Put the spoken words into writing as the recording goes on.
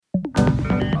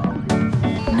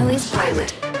police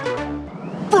pilot.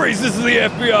 Freeze, this is the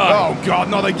FBI! Oh, God,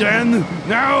 not again!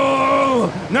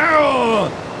 No! No!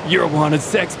 You're a wanted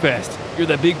sex pest. You're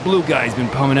that big blue guy who's been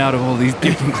pumping out of all these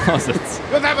different closets.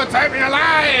 You'll never take me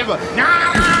alive!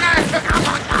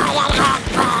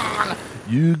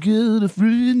 You got a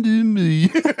friend in me.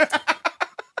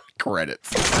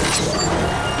 Credits.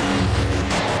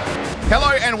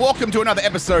 Hello and welcome to another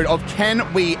episode of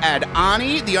Can We Add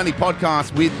Arnie, the only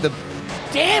podcast with the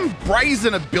damn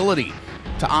brazen ability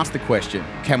to ask the question,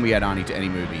 can we add Arnie to any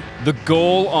movie? The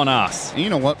gall on us. And you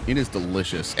know what? It is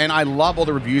delicious. And I love all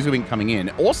the reviews that have been coming in.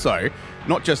 Also,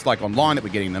 not just like online that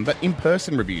we're getting them, but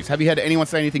in-person reviews. Have you had anyone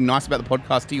say anything nice about the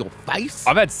podcast to your face?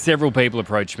 I've had several people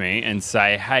approach me and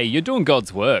say, hey, you're doing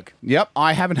God's work. Yep,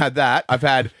 I haven't had that. I've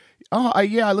had,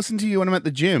 I listened to you when I'm at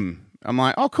the gym. I'm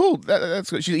like, oh, cool. That's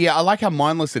good. I like how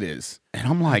mindless it is. And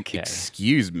I'm like, okay.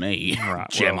 Excuse me, right,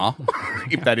 Gemma,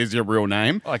 if that is your real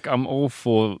name. Like, I'm all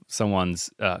for someone's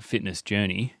fitness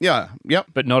journey. Yeah, yep.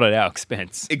 But not at our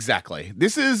expense. Exactly.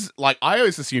 This is, like, I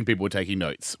always assume people were taking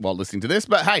notes while listening to this,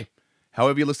 but hey,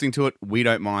 however you're listening to it, we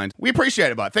don't mind. We appreciate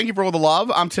it, but thank you for all the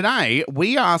love. Today,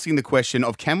 we are asking the question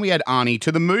of, can we add Arnie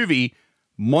to the movie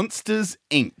Monsters,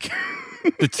 Inc.?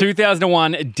 The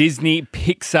 2001 Disney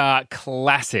Pixar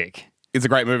classic. It's a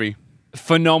great movie.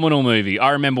 Phenomenal movie.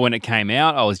 I remember when it came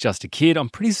out. I was just a kid. I'm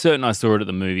pretty certain I saw it at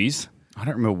the movies. I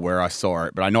don't remember where I saw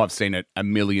it, but I know I've seen it a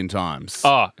million times.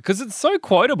 Oh, because it's so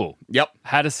quotable. Yep.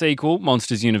 Had a sequel,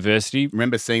 Monsters University.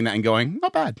 Remember seeing that and going,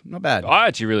 not bad, not bad. I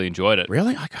actually really enjoyed it.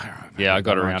 Really? I can't remember. Yeah, I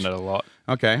got around it a lot.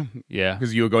 Okay. Yeah.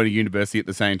 Because you were going to university at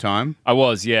the same time? I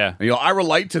was, yeah. And you're like, I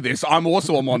relate to this. I'm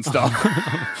also a monster.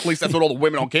 At least that's what all the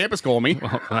women on campus call me.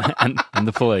 Well, and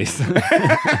the police.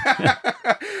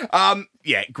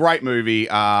 Yeah, great movie.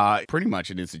 Pretty much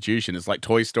an institution. It's like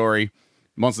Toy Story,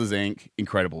 Monsters, Inc.,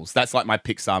 Incredibles. That's like my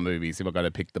Pixar movies if I've got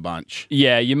to pick the bunch.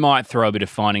 Yeah, you might throw a bit of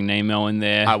Finding Nemo in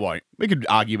there. I won't. We could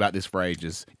argue about this for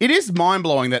ages. It is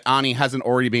mind-blowing that Arnie hasn't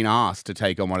already been asked to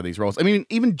take on one of these roles. I mean,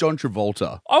 even John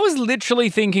Travolta. I was literally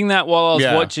thinking that while I was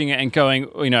watching it and going,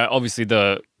 you know, obviously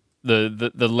the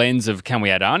lens of can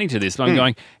we add Arnie to this? But I'm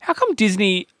going, how come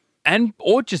Disney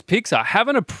or just Pixar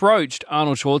haven't approached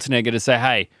Arnold Schwarzenegger to say,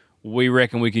 hey, we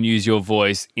reckon we can use your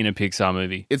voice in a Pixar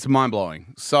movie? It's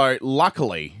mind-blowing. So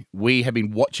luckily, we have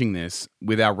been watching this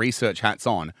with our research hats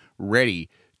on, ready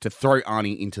to throw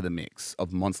Arnie into the mix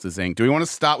of Monsters, Inc. Do we want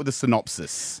to start with a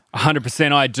synopsis?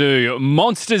 100% I do.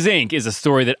 Monsters, Inc. is a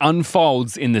story that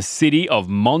unfolds in the city of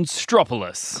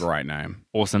Monstropolis. Great name.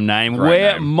 Awesome name. Great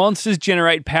where name. monsters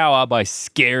generate power by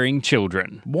scaring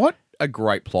children. What a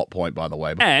great plot point, by the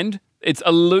way. And it's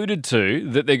alluded to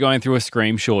that they're going through a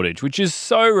scream shortage, which is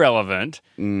so relevant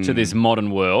to this modern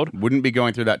world. Wouldn't be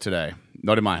going through that today.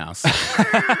 Not in my house.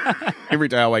 Every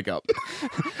day I wake up.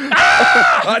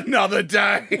 Another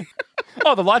day.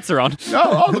 Oh, the lights are on.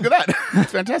 Oh, look at that.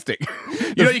 It's fantastic.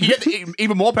 You know, you can get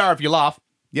even more power if you laugh.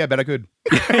 Yeah, bet I could.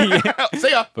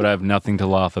 See ya. But I have nothing to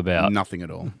laugh about. Nothing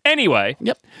at all. Anyway,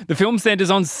 the film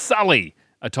centers on Sully,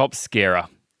 a top scarer,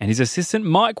 and his assistant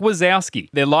Mike Wazowski.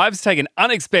 Their lives take an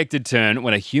unexpected turn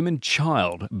when a human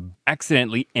child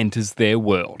accidentally enters their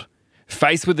world.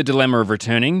 Faced with the dilemma of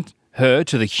returning her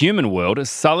to the human world,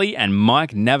 Sully and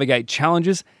Mike navigate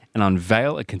challenges and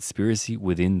unveil a conspiracy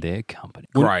within their company.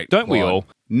 Great. Don't we all?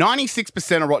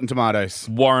 96% of Rotten Tomatoes.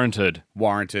 Warranted.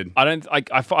 I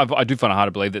do find it hard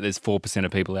to believe that there's 4%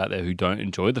 of people out there who don't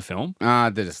enjoy the film.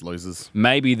 They're just losers.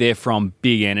 Maybe they're from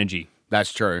Big Energy.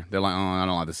 That's true. They're like, oh, I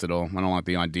don't like this at all. I don't like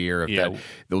the idea of that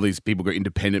all these people go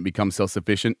independent, become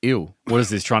self-sufficient. Ew. What is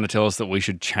this trying to tell us, that we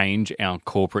should change our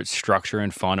corporate structure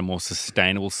and find a more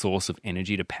sustainable source of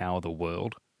energy to power the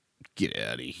world? Get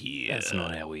out of here. That's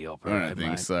not how we operate, I don't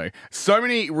think so. So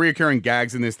many reoccurring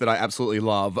gags in this that I absolutely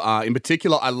love. In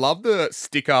particular, I love the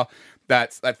sticker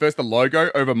that's at first the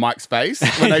logo over Mike's face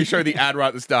when they show the ad right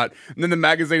at the start, and then the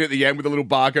magazine at the end with a little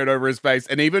barcode over his face.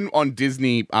 And even on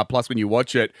Disney Plus, when you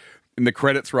watch it, in the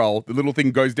credits roll, the little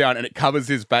thing goes down and it covers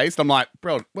his face. I'm like,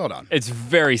 bro, well done. It's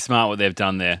very smart what they've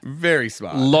done there. Very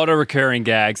smart. A lot of recurring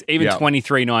gags. Even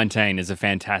 2319 is a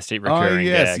fantastic recurring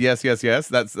gag. Yes.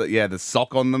 That's the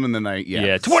sock on them and then they,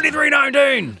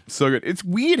 2319! So good. It's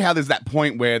weird how there's that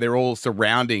point where they're all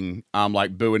surrounding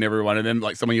like Boo and everyone, and then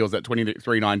like someone yells at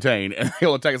 2319 and they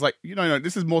all attack. It's like, no,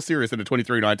 this is more serious than a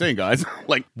 2319, guys.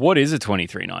 Like, what is a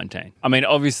 2319? I mean,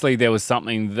 obviously there was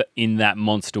something in that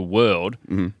monster world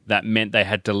that meant they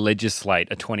had to legislate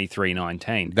a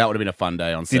 2319. That would have been a fun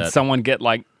day on set. Did someone get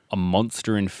like a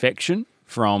monster infection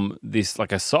from this,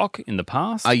 like a sock in the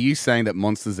past? Are you saying that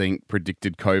Monsters, Inc.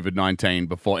 predicted COVID-19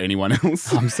 before anyone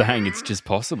else? I'm saying it's just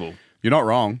possible. You're not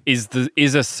wrong. Is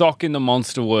a sock in the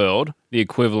monster world the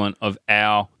equivalent of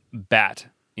our bat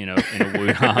in a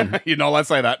Wuhan. You're not allowed to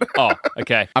say that. Oh,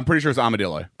 okay. I'm pretty sure it's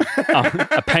armadillo.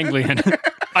 A pangolin.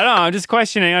 I don't know. I'm just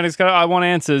questioning. I want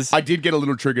answers. I did get a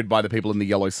little triggered by the people in the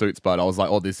yellow suits, but I was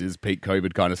like, oh, this is peak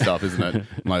COVID kind of stuff, isn't it?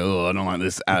 I'm like, oh, I don't like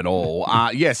this at all.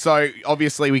 So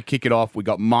obviously we kick it off. We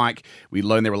got Mike. We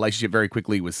learn their relationship very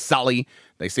quickly with Sully.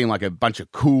 They seem like a bunch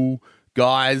of cool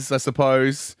guys, I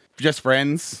suppose. Just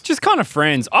friends. Just kind of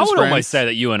friends. I would friends. almost say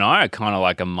that you and I are kind of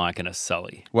like a Mike and a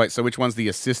Sully. Wait, so which one's the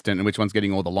assistant and which one's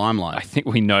getting all the limelight? I think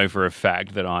we know for a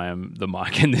fact that I am the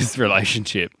Mike in this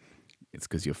relationship. It's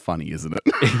because you're funny, isn't it?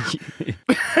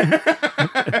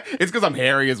 It's because I'm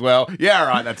hairy as well. Yeah, all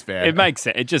right, that's fair. It makes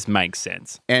sense. It just makes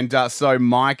sense. And so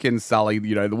Mike and Sully,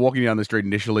 they're walking down the street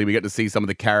initially. We get to see some of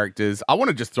the characters. I want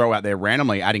to just throw out there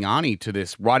randomly, adding Arnie to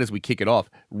this right as we kick it off.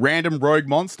 Random rogue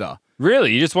monster.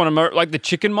 Really? You just want to, like the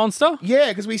chicken monster? Yeah,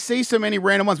 because we see so many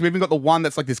random ones. We've even got the one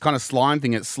that's like this kind of slime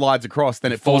thing. It slides across,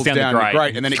 then it falls down the grate.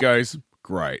 great, and then it goes...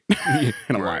 Great. And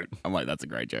I'm like, that's a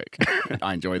great joke.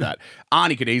 I enjoy that.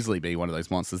 Arnie could easily be one of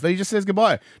those monsters that he just says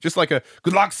goodbye. Just like a,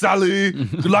 good luck, Sally.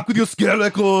 Good luck with your scale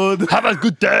record. Have a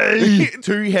good day.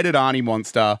 Two-headed Arnie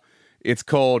monster. It's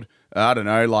called, I don't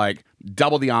know, like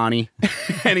Double the Arnie.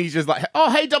 And he's just like,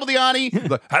 oh, hey, Double the Arnie. He's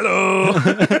like, hello.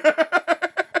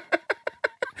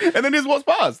 And then here's what's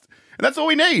past. And that's all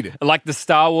we need. Like the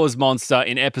Star Wars monster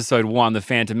in episode 1, The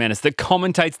Phantom Menace, that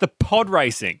commentates the pod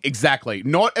racing. Exactly.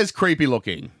 Not as creepy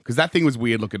looking, because that thing was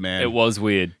weird looking, man. It was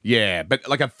weird. Yeah, but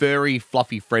like a furry,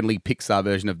 fluffy, friendly Pixar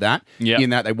version of that. Yeah. In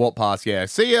that they walk past, see ya,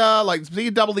 see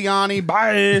you, Double the Arnie,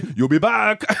 bye, you'll be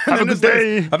back. Have a good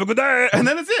day. Have a good day. And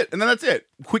then that's it.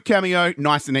 Quick cameo,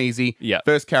 nice and easy. Yeah.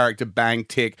 First character, bang,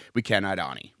 tick, we can add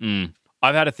Arnie.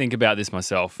 I've had to think about this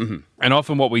myself. Mm-hmm. And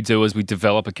often what we do is we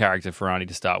develop a character for Arnie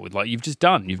to start with. Like you've just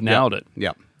done. You've nailed it.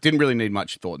 Yeah. Didn't really need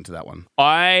much thought into that one.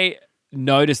 I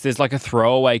noticed there's like a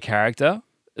throwaway character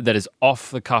that is off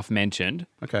the cuff mentioned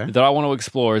that I want to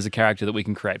explore as a character that we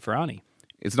can create for Arnie.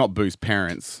 It's not Boo's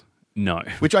parents. No.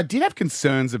 Which I did have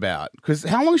concerns about, because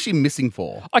how long is she missing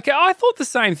for? Okay, I thought the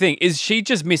same thing. Is she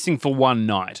just missing for one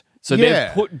night? So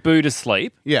they've put Boo to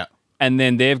sleep. Yeah. And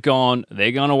then they're going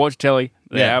to watch telly.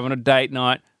 They're having a date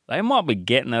night. They might be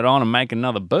getting it on and make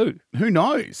another Boo. Who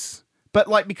knows?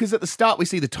 But because at the start we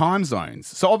see the time zones.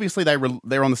 So obviously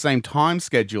they're on the same time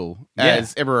schedule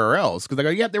as everywhere else. Because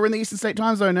they go, they're in the Eastern State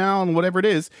time zone now and whatever it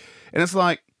is. And it's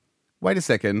like, wait a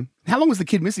second. How long was the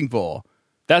kid missing for?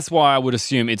 That's why I would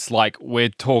assume it's like we're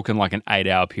talking like an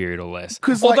 8-hour period or less.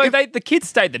 Although the kids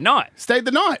stayed the night.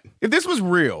 If this was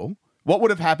real... What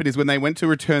would have happened is when they went to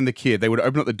return the kid, they would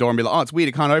open up the door and be like, oh, it's weird,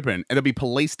 it can't open. And there'd be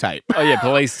police tape. Oh, yeah,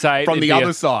 police tape. From the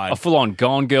other side. A full-on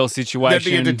Gone Girl situation. There'd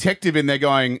be a detective in there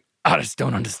going, I just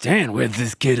don't understand where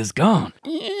this kid has gone.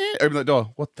 Open the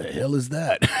door. What the hell is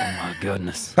that? Oh, my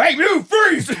goodness. Hey, you,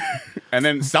 freeze! And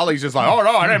then Sully's just like, oh,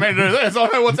 no, I didn't mean to do this. I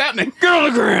don't know what's happening. Get on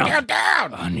the ground. Get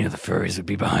down. I knew the furries would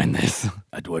be behind this.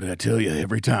 What did I tell you?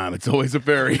 Every time, it's always a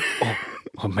furry. Oh,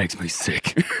 it makes me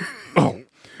sick.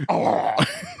 Oh.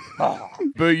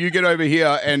 Boo, you get over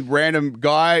here and random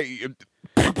guy.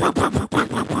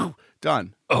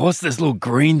 Done. Oh, what's this little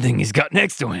green thing he's got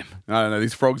next to him? I don't know.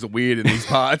 These frogs are weird in these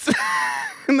parts.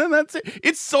 And then that's it.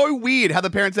 It's so weird how the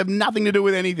parents have nothing to do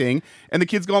with anything and the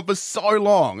kid's gone for so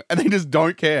long and they just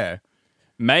don't care.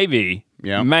 Maybe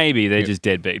they're just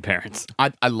deadbeat parents.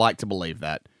 I like to believe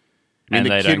that. And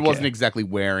the kid wasn't exactly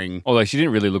wearing... Although she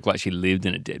didn't really look like she lived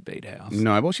in a deadbeat house.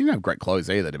 No, well, she didn't have great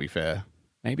clothes either, to be fair.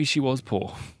 Maybe she was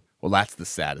poor. Well, that's the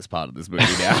saddest part of this movie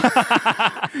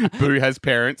now. Boo has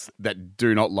parents that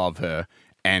do not love her,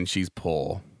 and she's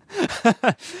poor.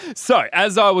 So,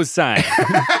 as I was saying,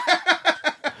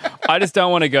 I just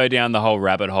don't want to go down the whole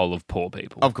rabbit hole of poor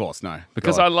people. Of course, no.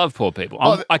 Because I love poor people.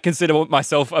 I consider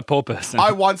myself a poor person.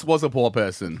 I once was a poor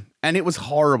person, and it was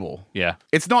horrible. Yeah.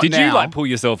 It's not Did now. you pull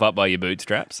yourself up by your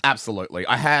bootstraps? Absolutely.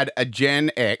 I had a Gen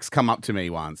X come up to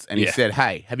me once, and he said,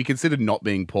 hey, have you considered not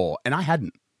being poor? And I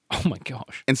hadn't. Oh, my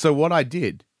gosh. And so what I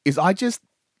did is I just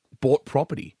bought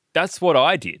property. That's what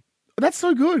I did. That's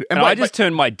so good. And I just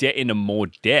turned my debt into more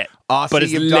debt. But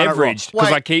it's leveraged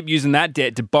because I keep using that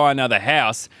debt to buy another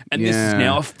house. And this is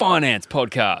now a finance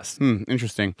podcast.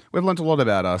 Interesting. We've learned a lot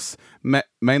about us.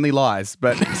 Mainly lies,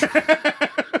 but...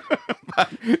 but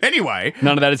anyway.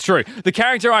 None of that is true. The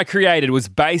character I created was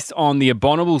based on the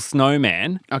abominable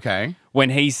snowman. Okay. When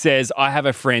he says, I have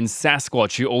a friend,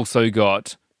 Sasquatch, who also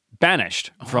got...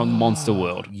 banished from Monster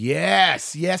World.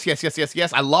 Yes.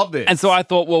 I love this. And so I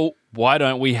thought, well, why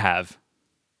don't we have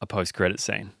a post-credit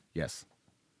scene? Yes.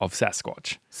 Of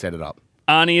Sasquatch. Set it up.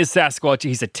 Arnie is Sasquatch.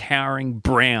 He's a towering,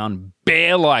 brown,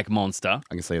 bear-like monster.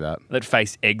 I can see that. That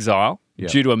faced exile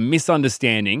due to a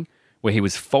misunderstanding where he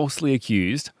was falsely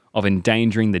accused of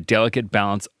endangering the delicate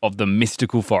balance of the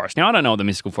mystical forest. Now, I don't know what the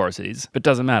mystical forest is, but it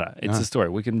doesn't matter. It's a story.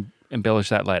 We can embellish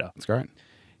that later. That's great.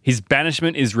 His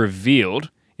banishment is revealed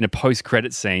in a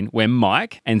post-credit scene where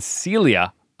Mike and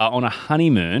Celia are on a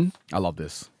honeymoon. I love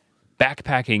this.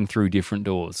 Backpacking through different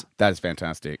doors. That is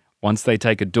fantastic. Once they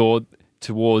take a door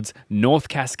towards North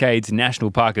Cascades National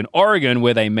Park in Oregon,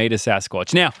 where they meet a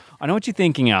Sasquatch. Now, I know what you're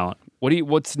thinking, Alan.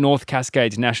 What's North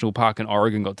Cascades National Park in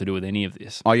Oregon got to do with any of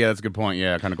this? Oh, yeah, that's a good point.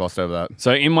 Yeah, I kind of glossed over that.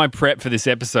 So in my prep for this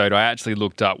episode, I actually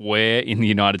looked up where in the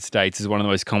United States is one of the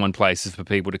most common places for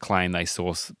people to claim they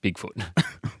saw Bigfoot.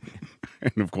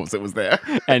 And of course it was there.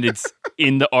 And it's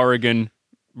in the Oregon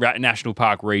National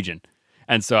Park region.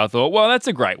 And so I thought, well, that's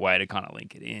a great way to kind of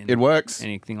link it in. It works.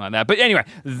 Anything like that. But anyway,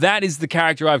 that is the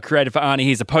character I've created for Arnie.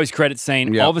 Here's a post-credit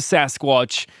scene of a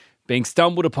Sasquatch being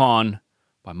stumbled upon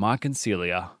by Mike and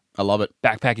Celia. I love it.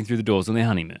 Backpacking through the doors on their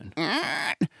honeymoon.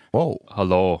 Whoa.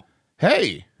 Hello.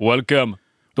 Hey. Welcome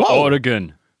to Whoa.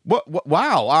 Oregon. What?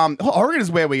 Wow. Oregon is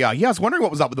where we are. Yeah, I was wondering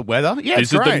what was up with the weather. Yeah,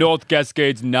 This is the North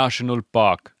Cascades National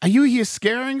Park. Are you here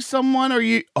scaring someone? Or are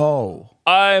you? Oh.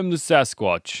 I'm the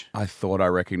Sasquatch. I thought I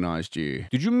recognized you.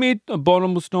 Did you meet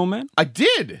Abominable Snowman? I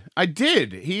did.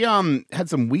 He had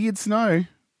some weird snow.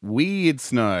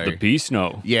 The pea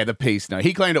snow. Yeah, the pea snow.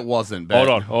 He claimed it wasn't.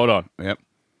 But... Hold on. Yep.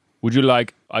 Would you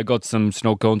like, I got some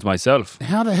snow cones myself.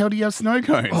 How the hell do you have snow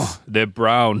cones? They're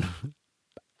brown.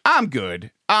 I'm good.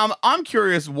 I'm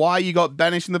curious why you got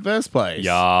banished in the first place.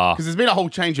 Yeah. Because there's been a whole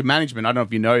change of management. I don't know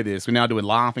if you know this. We're now doing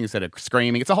laughing instead of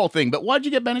screaming. It's a whole thing. But why'd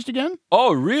you get banished again?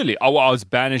 Oh, really? Oh, I was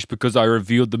banished because I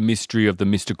revealed the mystery of the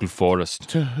mystical forest.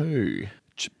 To who?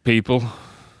 People.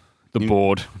 The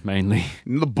board, mainly.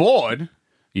 The board?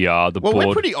 Yeah, the board. Well,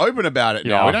 we're pretty open about it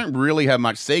now. Yeah. We don't really have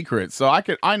much secrets. So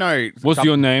I know. What's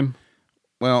your name?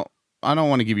 Well, I don't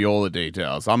want to give you all the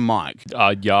details. I'm Mike.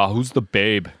 Who's the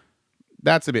babe?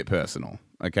 That's a bit personal,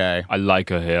 okay? I like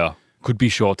her hair. Could be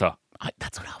shorter.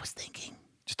 That's what I was thinking.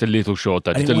 Just a little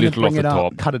shorter. Just a didn't little want off to the bring it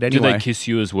up. top. Cut it Do anyway. they kiss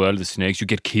you as well, the snakes? You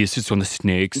get kisses from the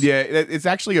snakes? Yeah, it's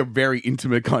actually a very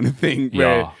intimate kind of thing.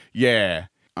 Yeah.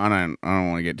 I don't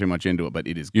want to get too much into it, but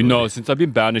it is good. You know, since I've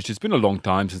been banished, it's been a long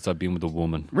time since I've been with a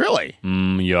woman. Really?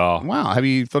 Yeah. Wow. Have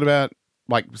you thought about,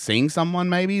 like, seeing someone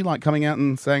maybe? Like, coming out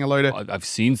and saying hello to... I've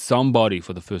seen somebody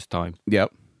for the first time.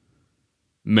 Yep.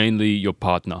 Mainly your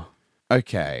partner.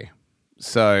 Okay.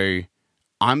 So,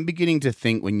 I'm beginning to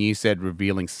think when you said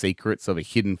revealing secrets of a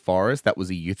hidden forest, that was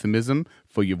a euphemism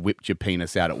for you whipped your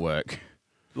penis out at work.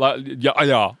 Like,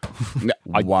 yeah.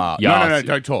 Wow. yeah, No,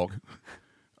 don't talk.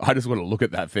 I just want to look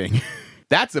at that thing.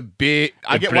 That's a big...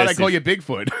 I get why they call you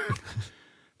Bigfoot.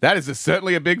 That is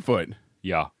certainly a Bigfoot.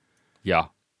 Yeah. You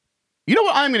know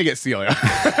what? I'm going to get Celia.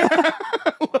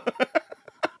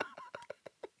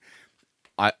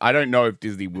 I don't know if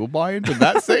Disney will buy into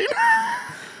that scene.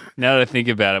 Now that I think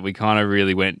about it, we kind of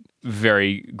really went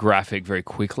very graphic very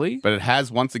quickly. But it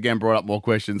has once again brought up more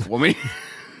questions for me.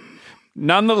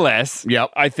 Nonetheless,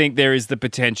 Yep. I think there is the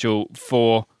potential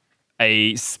for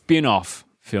a spin-off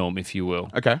film, if you will.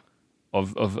 Okay.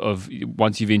 Of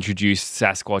once you've introduced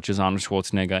Sasquatch as Arnold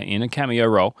Schwarzenegger in a cameo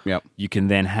role, Yep. you can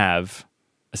then have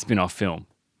a spin-off film.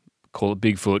 Call it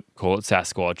Bigfoot, call it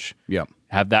Sasquatch. Yep.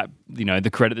 Have that, the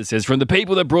credit that says, from the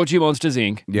people that brought you Monsters,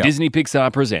 Inc., Yep. Disney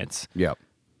Pixar presents, Yep.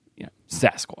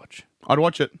 Sasquatch. I'd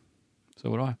watch it. So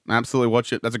would I. Absolutely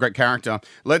watch it. That's a great character.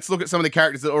 Let's look at some of the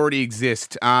characters that already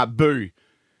exist. Boo.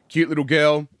 Cute little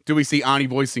girl. Do we see Arnie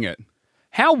voicing it?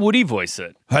 How would he voice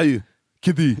it? Hey,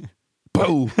 kitty.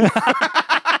 Boo.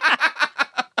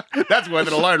 That's worth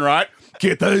it alone, right?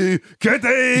 Kitty.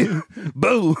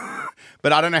 Boo.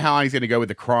 But I don't know how Arnie's going to go with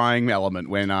the crying element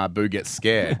when Boo gets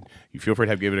scared. You feel free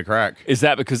to give it a crack. Is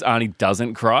that because Arnie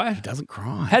doesn't cry? He doesn't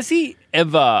cry. Has he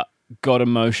ever got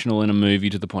emotional in a movie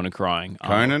to the point of crying?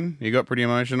 Conan, he got pretty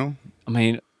emotional. I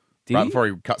mean, did Right he? before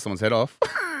he cut someone's head off.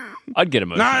 I'd get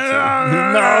emotional.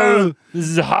 No, this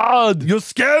is hard. You're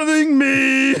scaring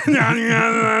me. Yeah,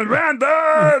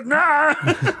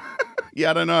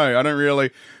 I don't know. I don't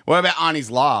really. What about Arnie's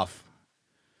laugh?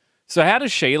 So how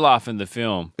does she laugh in the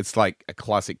film? It's like a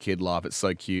classic kid laugh. It's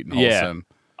so cute and Yeah. wholesome.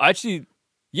 Actually,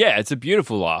 yeah, it's a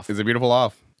beautiful laugh. It's a beautiful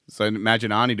laugh. So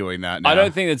imagine Arnie doing that now. I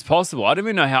don't think that's possible. I don't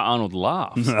even know how Arnold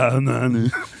laughs.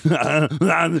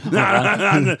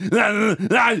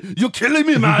 You're killing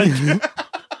me, mate.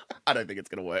 I don't think it's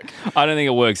going to work. I don't think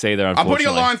it works either, I'm unfortunately.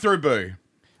 putting a line through Boo.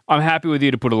 I'm happy with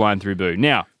you to put a line through Boo.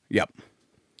 Now, Yep.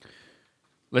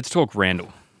 let's talk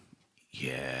Randall,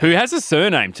 Yeah. who has a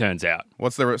surname, turns out.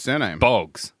 What's the surname?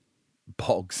 Boggs.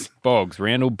 Boggs.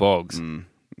 Randall Boggs.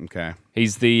 Okay.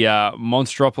 He's the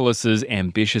Monstropolis's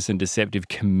ambitious and deceptive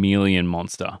chameleon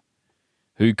monster.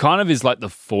 who kind of is like the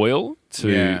foil to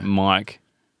Yeah. Mike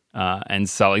and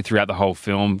Sully throughout the whole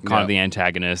film, kind of the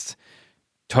antagonist,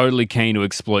 totally keen to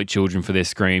exploit children for their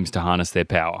screams to harness their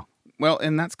power. Well,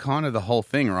 and that's kind of the whole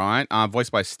thing, right?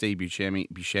 Voiced by Steve Buscemi.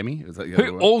 Buscemi? Is that the other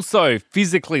Who word? also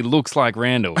physically looks like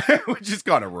Randall. Which is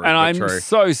kind of rude, And but I'm true.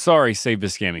 so sorry, Steve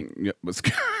Buscemi. Yep.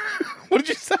 What did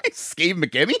you say? Steve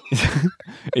McGemmy?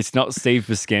 It's not Steve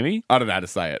Buscemi. I don't know how to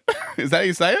say it. Is that how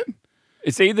you say it?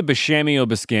 It's either Buscemi or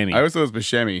Buscemi. I always thought it was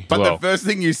Buscemi. But Well, the first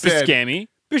thing you said... Buscemi.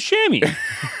 Buscemi.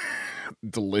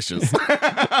 Delicious.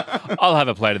 I'll have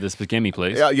a plate of this Buscemi,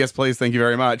 please. Yes, please. Thank you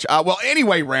very much. Well,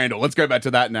 anyway, Randall, let's go back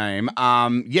to that name.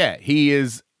 Yeah, he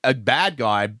is a bad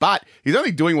guy, but he's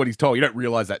only doing what he's told. You don't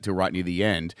realize that till right near the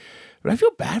end. But I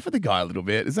feel bad for the guy a little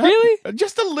bit. Is that Really?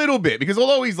 Just a little bit, because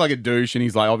although he's like a douche and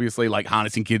he's like obviously like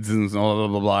harnessing kids and blah, blah,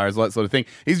 blah, blah, that sort of thing,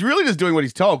 he's really just doing what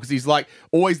he's told because he's like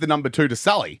always the number 2 to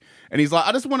Sully. And he's like,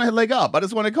 I just want to leg up. I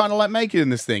just want to kind of like make it in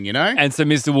this thing, you know? And so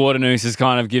Mr. Waternoose is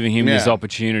kind of giving him this Yeah.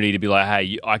 opportunity to be like,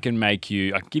 hey, I can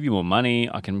give you more money.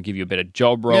 I can give you a better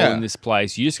job role Yeah. in this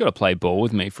place. You just got to play ball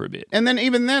with me for a bit. And then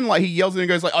even then, like he yells at him and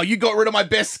goes like, oh, you got rid of my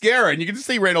best scarer. And you can just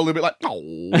see Randall a little bit like,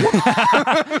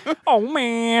 oh. Oh,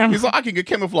 man. He's like, I can get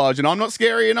camouflage and I'm not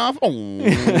scary enough. Oh,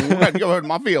 you hurt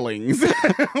my feelings.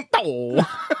 Oh.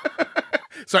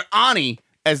 So Arnie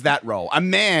as that role, a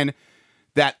man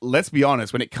that, let's be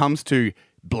honest, when it comes to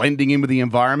blending in with the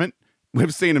environment,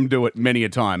 we've seen him do it many a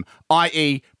time,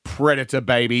 i.e. Predator,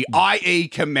 baby, i.e.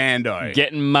 Commando.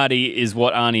 Getting muddy is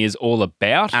what Arnie is all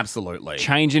about. Absolutely.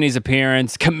 Changing his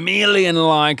appearance,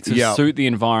 chameleon-like to Yep. suit the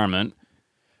environment.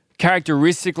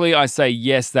 Characteristically, I say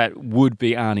yes, that would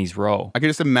be Arnie's role. I can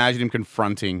just imagine him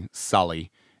confronting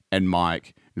Sully and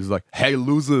Mike. He's like, hey,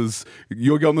 losers,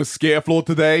 you're on the scare floor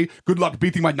today. Good luck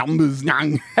beating my numbers.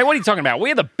 Nyang. Hey, what are you talking about?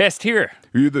 We're the best here.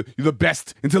 You're the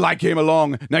best until I came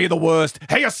along. Now you're the worst.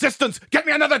 Hey, assistants, get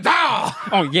me another door.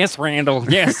 Oh, yes, Randall.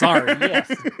 Yes, sorry. Yes.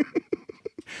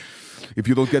 If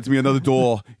you don't get me another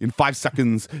door in 5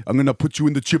 seconds, I'm going to put you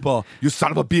in the chipper. You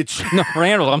son of a bitch. No,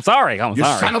 Randall, I'm sorry. I'm You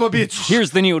sorry. son of a bitch.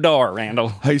 Here's the new door, Randall.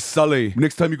 Hey, Sully,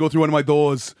 next time you go through one of my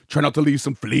doors, try not to leave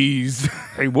some fleas.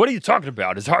 Hey, what are you talking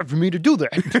about? It's hard for me to do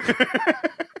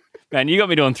that. Man, you got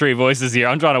me doing 3 voices here.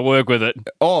 I'm trying to work with it.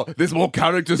 Oh, there's more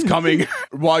characters coming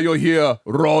while you're here.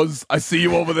 Roz, I see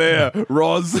you over there.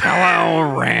 Roz.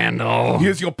 Hello, Randall.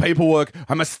 Here's your paperwork.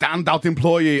 I'm a standout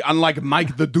employee, unlike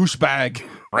Mike the douchebag.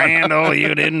 Randall,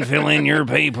 you didn't fill in your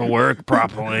paperwork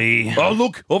properly. Oh,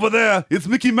 look, over there. It's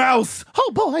Mickey Mouse. Oh,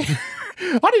 boy.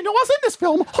 I didn't know I was in this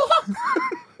film.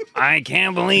 I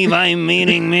can't believe I'm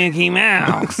meeting Mickey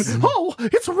Mouse. Oh,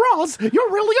 it's Roz. You're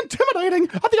really intimidating.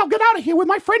 I think I'll get out of here with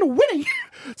my friend Winnie.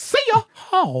 See ya.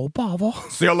 Oh, bother.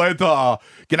 See you later.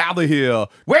 Get out of here.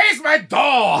 Where's my door?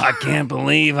 I can't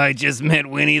believe I just met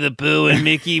Winnie the Pooh and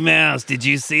Mickey Mouse. Did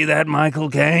you see that, Michael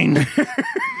Caine?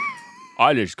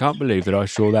 I just can't believe that I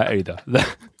saw that either.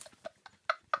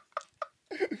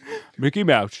 Mickey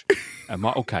Mouse and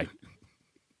Michael Caine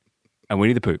and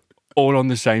Winnie the Pooh all on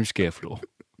the same scare floor.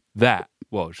 That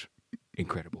was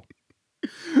incredible.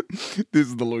 This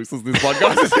is the loosest this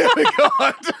podcast has ever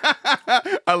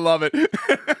got. I love it.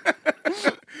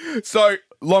 So,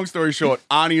 long story short,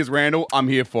 Arnie is Randall. I'm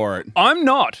here for it. I'm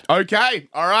not. Okay.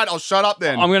 All right. I'll shut up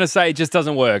then. I'm going to say it just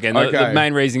doesn't work. And the Okay.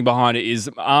 main reason behind it is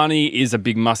Arnie is a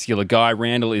big muscular guy.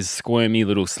 Randall is squirmy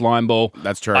little slime ball.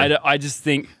 That's true. I just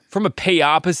think from a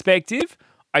PR perspective,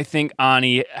 I think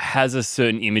Arnie has a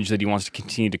certain image that he wants to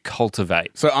continue to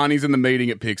cultivate. So Arnie's in the meeting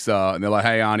at Pixar, and they're like,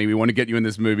 hey, Arnie, we want to get you in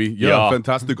this movie. Yeah.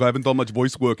 Fantastic. I haven't done much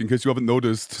voice work in case you haven't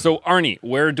noticed. So, Arnie,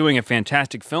 we're doing a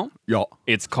fantastic film. Yeah.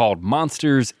 It's called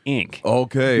Monsters, Inc.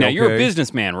 Okay. Now, you're a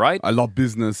businessman, right? I love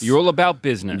business. You're all about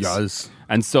business. Yes.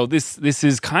 And so this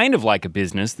is kind of like a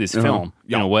business, this film,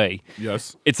 Yeah. in a way.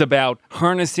 Yes. It's about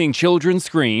harnessing children's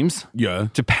screams Yeah.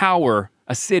 to power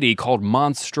a city called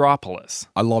Monstropolis.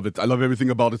 I love it. I love everything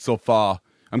about it so far.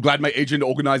 I'm glad my agent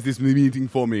organized this meeting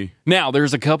for me. Now,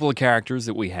 there's a couple of characters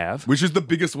that we have. Which is the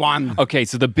biggest one? Okay,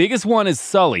 so the biggest one is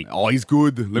Sully. Oh, he's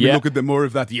good. Let me Yeah. look at more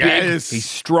of that. Big, Yes. he's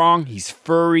strong, he's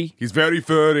furry, He's very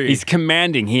furry. he's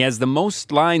commanding. He has the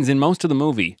most lines in most of the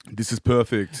movie. This is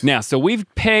perfect. Now, so we've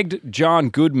pegged John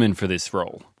Goodman for this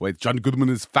role. Wait, John Goodman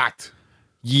is fat.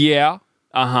 Yeah,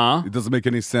 uh-huh. It doesn't make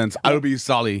any sense. I'll be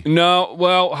Sully. No,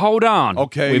 well, hold on.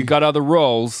 Okay. We've got other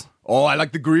roles. Oh, I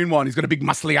like the green one. He's got a big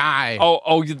muscly eye.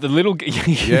 Oh, the little...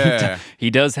 Yeah. He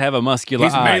does have a muscular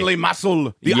He's eye. mainly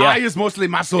muscle. The Yeah. eye is mostly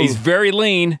muscle. He's very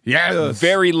lean. Yes.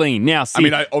 Very lean. Now, see... I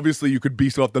mean, obviously you could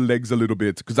beast off the legs a little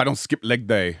bit because I don't skip leg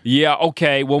day. Yeah,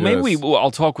 okay. Well, maybe Yes.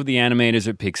 I'll talk with the animators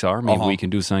at Pixar. Maybe we can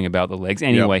do something about the legs.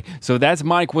 Anyway, so that's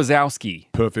Mike Wazowski.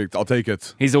 Perfect. I'll take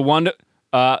it. He's a wonder...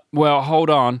 Well, hold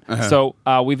on. So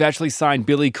we've actually signed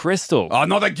Billy Crystal. Oh,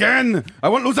 not again! I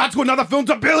won't lose out to another film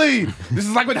to Billy! This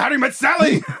is like when Harry met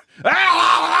Sally!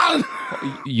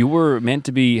 You were meant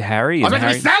to be Harry. I was meant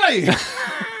to be Sally!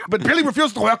 But Billy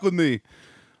refused to work with me.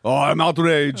 Oh, I'm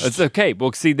outraged. It's okay.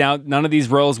 Well, see, now none of these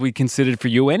roles we considered for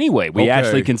you anyway. We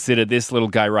actually considered this little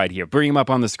guy right here. Bring him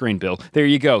up on the screen, Bill. There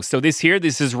you go. So this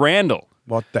is Randall.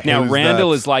 What the hell Now, is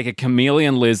Randall that? is like a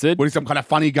chameleon lizard. What, is some kind of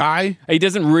funny guy? He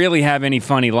doesn't really have any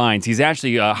funny lines. He's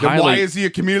actually Then highly... why is he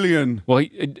a chameleon? Well,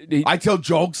 I tell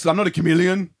jokes. I'm not a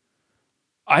chameleon.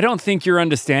 I don't think you're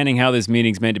understanding how this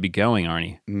meeting's meant to be going,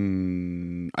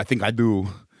 Arnie. I think I do.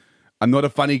 I'm not a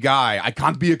funny guy. I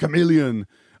can't be a chameleon.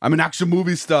 I'm an action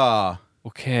movie star.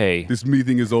 Okay. This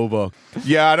meeting is over.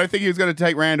 Yeah, I don't think he was going to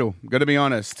take Randall. Got to be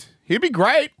honest. He'd be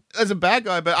great as a bad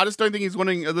guy, but I just don't think he's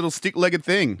wanting a little stick-legged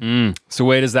thing. So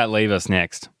where does that leave us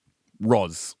next?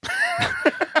 Roz.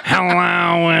 Hello,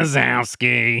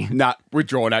 Wazowski. Nah,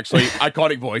 withdrawn, actually.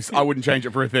 Iconic voice. I wouldn't change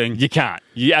it for a thing. You can't.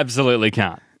 You absolutely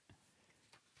can't.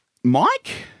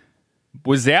 Mike?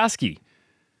 Wazowski.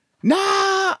 Nah,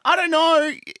 I don't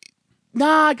know.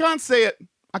 Nah, I can't see it.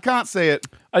 I can't see it.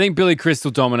 I think Billy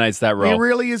Crystal dominates that role. He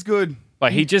really is good.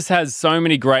 Like, he just has so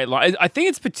many great lines. I think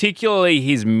it's particularly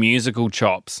his musical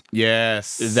chops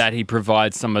Yes. that he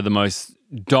provides some of the most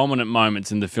dominant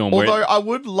moments in the film. Although I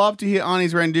would love to hear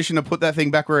Arnie's rendition of Put That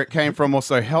Thing Back Where It Came From,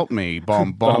 also Help Me.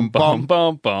 Bum, bum, bum.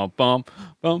 bum, bum, bum,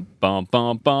 bum, bum,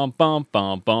 bum, bum, bum,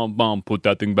 bum, bum, bum. Put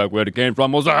that thing back where it came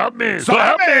from. Also, help me. So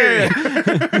help me.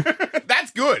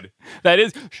 That's good. That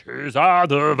is, she's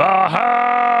out of our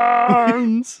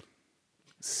hands.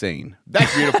 Scene.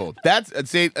 That's beautiful.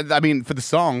 I mean, for the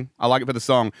song, I like it for the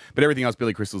song, but everything else,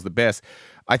 Billy Crystal's the best.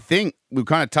 I think we're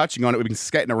kind of touching on it. We've been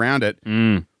skating around it.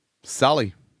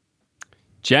 Sully.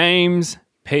 James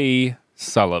P.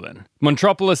 Sullivan.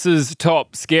 Montropolis's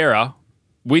top scarer,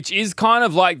 which is kind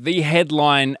of like the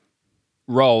headline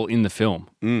role in the film.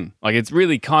 Like, it's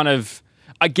really kind of,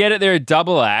 I get it, they're a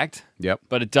double act. Yep.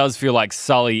 But it does feel like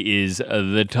Sully is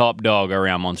the top dog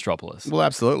around Monstropolis. Well,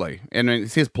 absolutely. And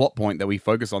it's his plot point that we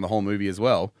focus on the whole movie as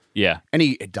well. Yeah. And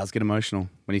it does get emotional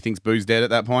when he thinks Boo's dead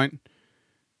at that point.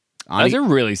 That's a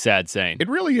really sad scene. It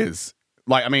really is.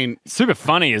 Like, I mean... Super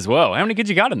funny as well. How many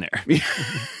kids you got in there?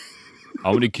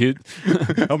 How many kids?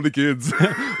 How many kids?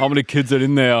 How many kids are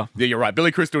in there? Yeah, you're right.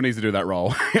 Billy Crystal needs to do that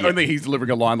role. Only he's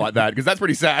delivering a line like that, because that's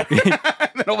pretty sad. And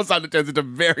then all of a sudden it turns into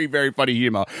very, very funny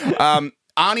humor.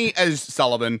 Arnie as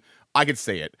Sullivan, I could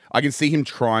see it. I can see him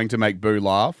trying to make Boo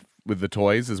laugh with the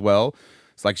toys as well.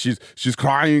 It's like, she's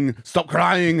crying. Stop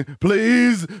crying.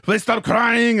 Please stop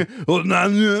crying. And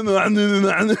then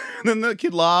the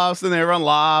kid laughs and everyone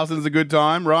laughs and it's a good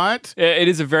time, right? It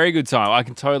is a very good time. I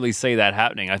can totally see that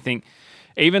happening. I think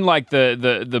even like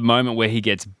the moment where he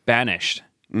gets banished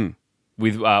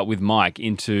with Mike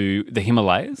into the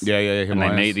Himalayas. Yeah, Himalayas. And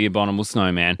they meet the abominable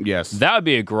snowman. Yes. That would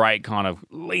be a great kind of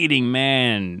leading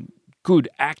man, good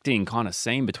acting kind of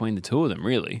scene between the two of them,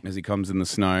 really. As he comes in the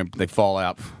snow, they fall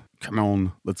out. Come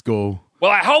on, let's go.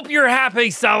 Well, I hope you're happy,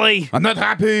 Sully. I'm not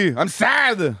happy. I'm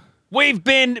sad. We've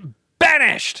been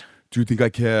banished. Do you think I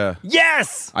care?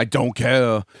 Yes. I don't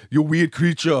care. You weird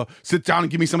creature. Sit down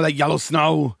and give me some of that yellow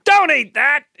snow. Don't eat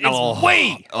that. It's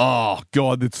we. Oh,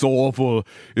 God, it's so awful.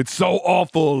 It's so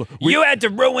awful. You had to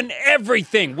ruin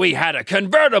everything. We had a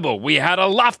convertible. We had a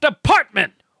loft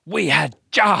apartment. We had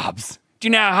jobs. Do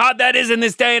you know how hard that is in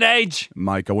this day and age?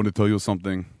 Mike, I want to tell you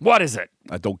something. What is it?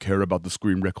 I don't care about the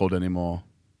Scream record anymore.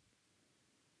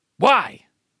 Why?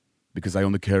 Because I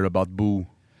only care about Boo.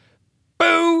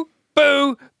 Boo,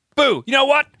 boo, boo. You know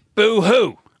what?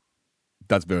 Boo-hoo.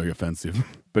 That's very offensive,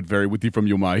 but very witty from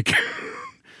you, Mike.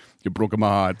 You broke my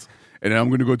heart. And I'm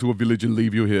going to go to a village and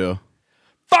leave you here.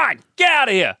 Fine. Get out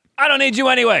of here. I don't need you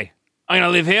anyway. I'm going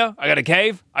to live here. I got a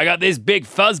cave. I got this big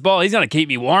fuzzball. He's going to keep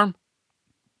me warm.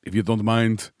 If you don't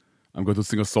mind, I'm going to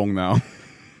sing a song now.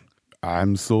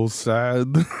 I'm so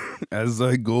sad as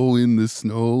I go in the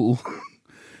snow.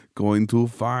 Going to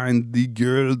find the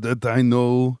girl that I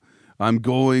know. I'm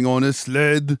going on a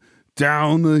sled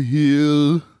down a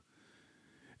hill.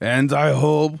 And I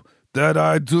hope that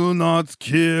I do not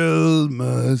kill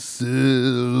myself.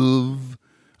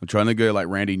 I'm trying to go like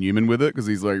Randy Newman with it because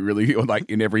he's like really like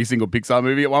in every single Pixar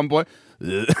movie at one point.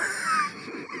 It's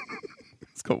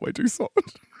got way too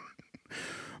soft.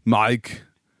 Mike.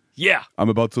 Yeah. I'm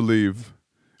about to leave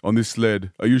on this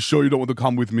sled. Are you sure you don't want to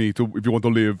come with me if you want to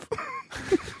live?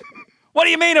 What do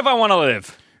you mean if I want to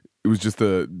live? It was just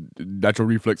a natural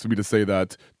reflex for me to say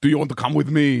that. Do you want to come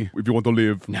with me if you want to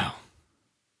live? No.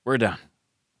 We're done.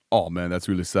 Oh, man, that's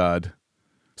really sad.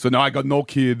 So now I got no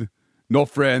kid, no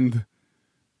friend,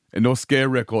 And no scare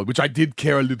record, which I did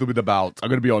care a little bit about. I'm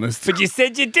going to be honest. But you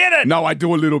said you didn't. No, I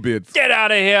do a little bit. Get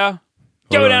out of here.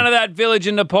 Go down to that village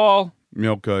in Nepal.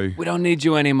 Okay. We don't need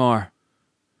you anymore.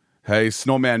 Hey,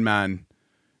 snowman man.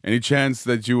 Any chance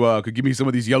that you could give me some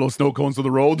of these yellow snow cones for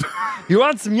the road? You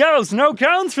want some yellow snow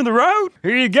cones for the road?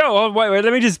 Here you go. Oh, wait,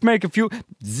 let me just make a few.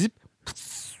 Zip.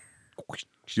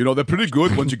 You know, they're pretty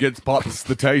good once you get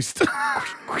the taste.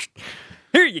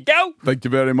 Here you go. Thank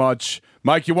you very much.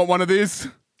 Mike, you want one of these?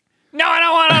 No, I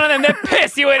don't want none of them. They're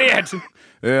piss, you idiot.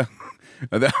 Yeah.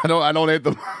 I don't hate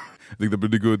them. I think they're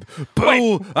pretty good.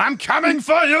 Boo! I'm coming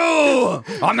for you!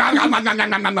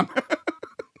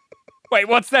 Wait,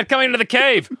 what's that coming into the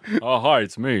cave? Oh, hi,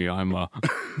 it's me. I'm a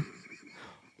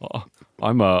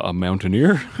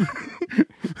mountaineer.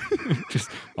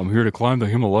 I'm here to climb the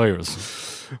Himalayas.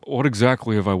 What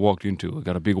exactly have I walked into? We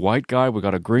got a big white guy. We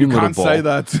got a green little ball. You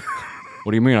can't say that.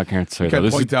 What do you mean I can't say that?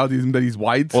 Can't point out that he's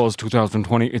white. Well, it's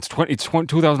 2020. It's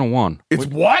 2001. It's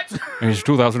what? It's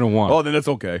 2001. Oh, then it's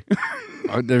okay.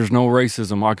 There's no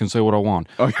racism. I can say what I want.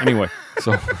 Okay. Anyway,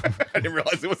 so I didn't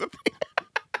realize it was a thing.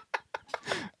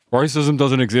 Racism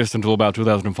doesn't exist until about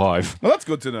 2005. Well, that's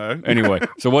good to know. Anyway,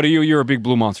 so what are you? You're a big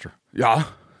blue monster. Yeah.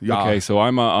 Okay, so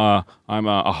I'm a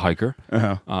hiker.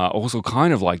 Also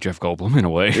kind of like Jeff Goldblum in a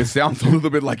way. It sounds a little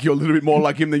bit like you're a little bit more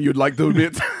like him than you'd like to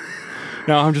admit.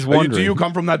 No, I'm just wondering. Do you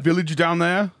come from that village down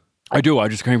there? I do. I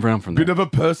just came from there. Bit of a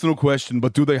personal question,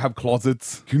 but do they have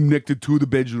closets connected to the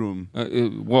bedroom?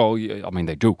 Well, yeah, I mean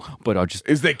they do, but I just.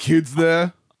 Is there kids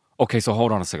there? Okay, so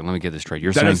hold on a second. Let me get this straight.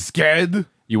 You're that saying are scared?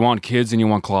 You want kids and you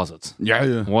want closets.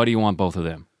 Yeah. Why do you want both of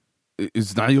them?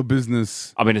 It's not your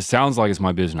business. I mean, it sounds like it's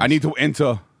my business. I need to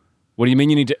enter. What do you mean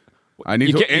you need to? I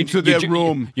need to enter their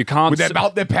room. You can't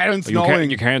without their parents knowing.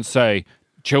 You can't say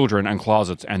children and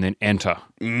closets and then enter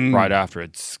right after.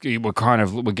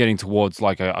 We're getting towards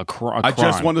like a crime. I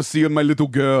just want to see my little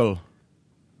girl.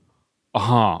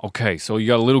 Okay, so you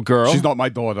got a little girl. She's not my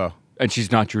daughter. And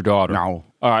she's not your daughter. No.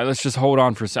 All right, let's just hold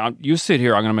on for a second. You sit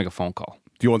here. I'm going to make a phone call.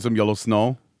 Do you want some yellow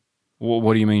snow?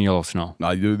 What do you mean yellow snow? No,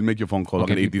 you make your phone call.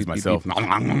 Okay, I'm going to eat these myself.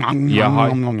 Yeah,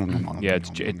 hi. Yeah, it's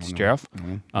Jeff.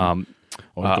 It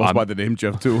goes by the name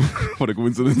Jeff, too. What a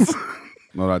coincidence.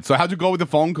 All right, so how'd you go with the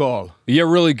phone call? Yeah,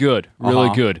 really good. Really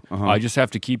good. I just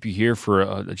have to keep you here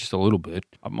for just a little bit.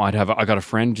 I got a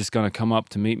friend just going to come up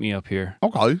to meet me up here.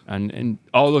 Okay. And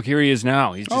oh, look, here he is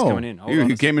now. He's just coming in.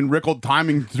 He came in record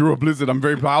timing through a blizzard. I'm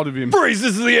very proud of him. Freeze,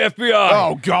 this is the FBI.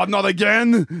 Oh, God, not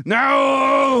again.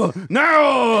 No.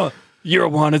 You're a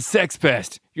wanted sex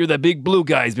pest. You're that big blue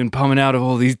guy who's been pumping out of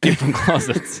all these different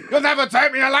closets. You'll never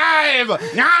take me alive.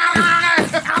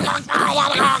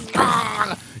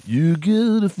 You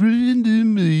got a friend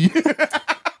in me.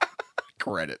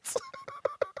 Credits.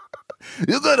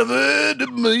 You got a friend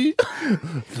in me.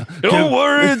 Don't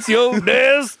worry, it's your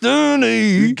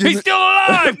destiny. He's still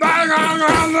alive.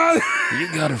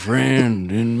 You got a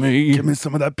friend in me. Give me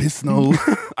some of that piss snow.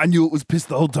 I knew it was piss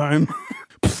the whole time.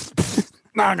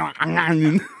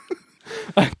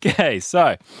 Okay,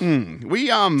 so we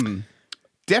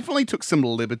definitely took some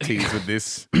liberties with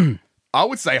this. I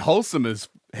would say wholesome as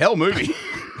hell movie.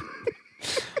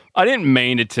 I didn't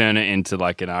mean to turn it into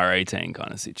like an R18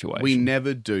 kind of situation. We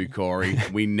never do, Corey.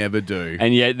 We never do.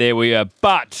 And yet there we are.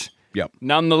 But yep.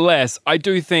 Nonetheless, I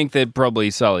do think that probably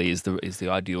Sully is the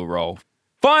ideal role.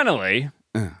 Finally,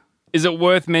 is it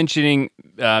worth mentioning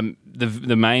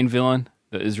the main villain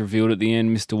that is revealed at the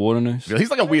end, Mr. Waternoose?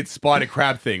 He's like a weird spider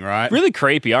crab thing, right? Really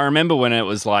creepy. I remember when it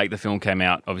was like the film came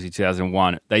out, obviously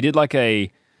 2001. They did like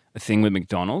a thing with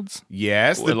McDonald's.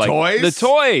 Yes, the like, toys. The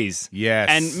toys. Yes.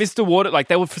 And Mr. Water, like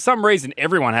they were, for some reason,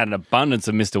 everyone had an abundance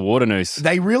of Mr. Waternoose.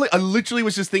 I literally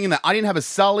was just thinking that I didn't have a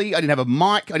Sully, I didn't have a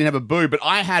Mike, I didn't have a Boo, but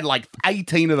I had like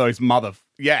 18 of those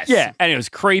Yes. Yeah, and it was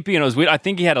creepy and it was weird. I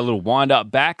think he had a little wind-up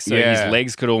back so his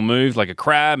legs could all move like a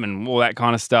crab and all that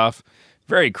kind of stuff.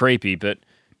 Very creepy, but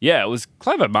yeah, it was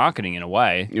clever marketing in a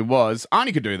way. It was.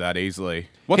 Arnie could do that easily.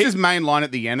 What's his main line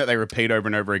at the end that they repeat over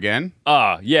and over again?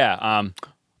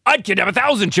 I'd kidnap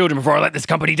 1,000 children before I let this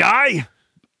company die.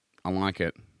 I like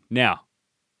it. Now,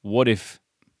 what if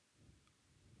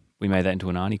we made that into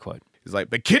an Arnie quote? He's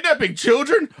like, the kidnapping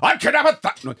children? I'd kidnap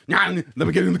let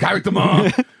me get in the character more.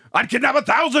 I'd kidnap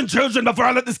 1,000 children before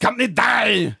I let this company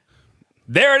die.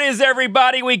 There it is,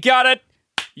 everybody. We got it.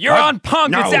 You're on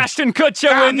Punk. No. It's Ashton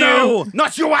Kutcher with No,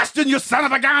 not you, Ashton, you son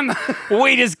of a gun. you.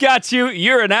 We just got you.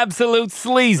 You're an absolute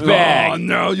sleazebag. Oh,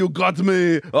 no, you got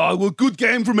me. Oh, well, good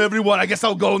game from everyone. I guess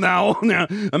I'll go now.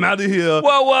 I'm out of here.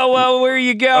 Whoa, where are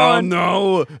you Oh, going?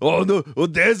 no. Oh, no. Oh,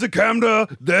 there's the camera.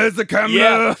 There's the camera.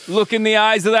 Yeah, look in the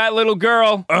eyes of that little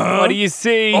girl. What do you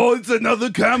see? Oh, it's another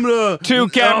camera. 2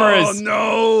 cameras.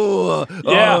 Oh, no.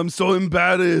 Yeah. Oh, I'm so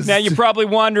embarrassed. Now you're probably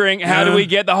wondering, how do we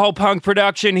get the whole Punk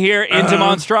production here into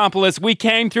Monstropolis? We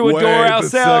came through a door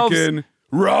ourselves. A second.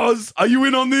 Roz, are you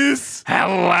in on this?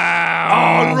 Hello.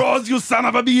 Oh, Roz, you son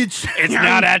of a bitch. It's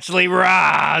not actually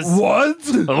Roz.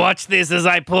 What? Watch this as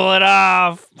I pull it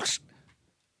off.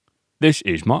 This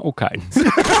is Michael Caine.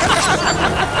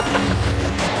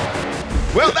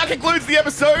 Well, that concludes the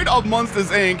episode of Monsters,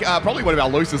 Inc. Probably one of our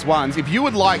loosest ones. If you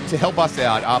would like to help us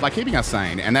out by keeping us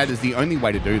sane, and that is the only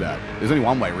way to do that. There's only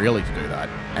one way really to do that,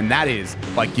 and that is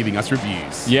by giving us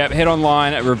reviews. Yep, head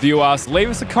online, review us, leave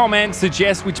us a comment,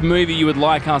 suggest which movie you would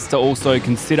like us to also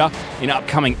consider in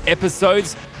upcoming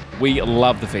episodes. We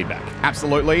love the feedback.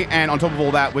 Absolutely. And on top of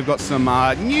all that, we've got some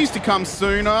news to come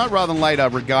sooner rather than later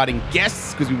regarding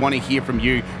guests, because we want to hear from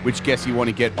you which guests you want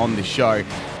to get on the show.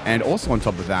 And also on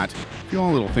top of that, a few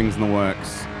other little things in the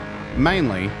works.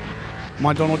 Mainly,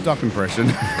 my Donald Duck impression.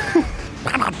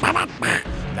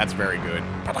 That's very good.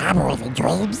 But I'm all the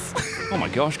dreams. Oh my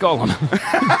gosh, Gollum.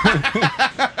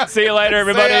 See you later,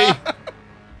 everybody.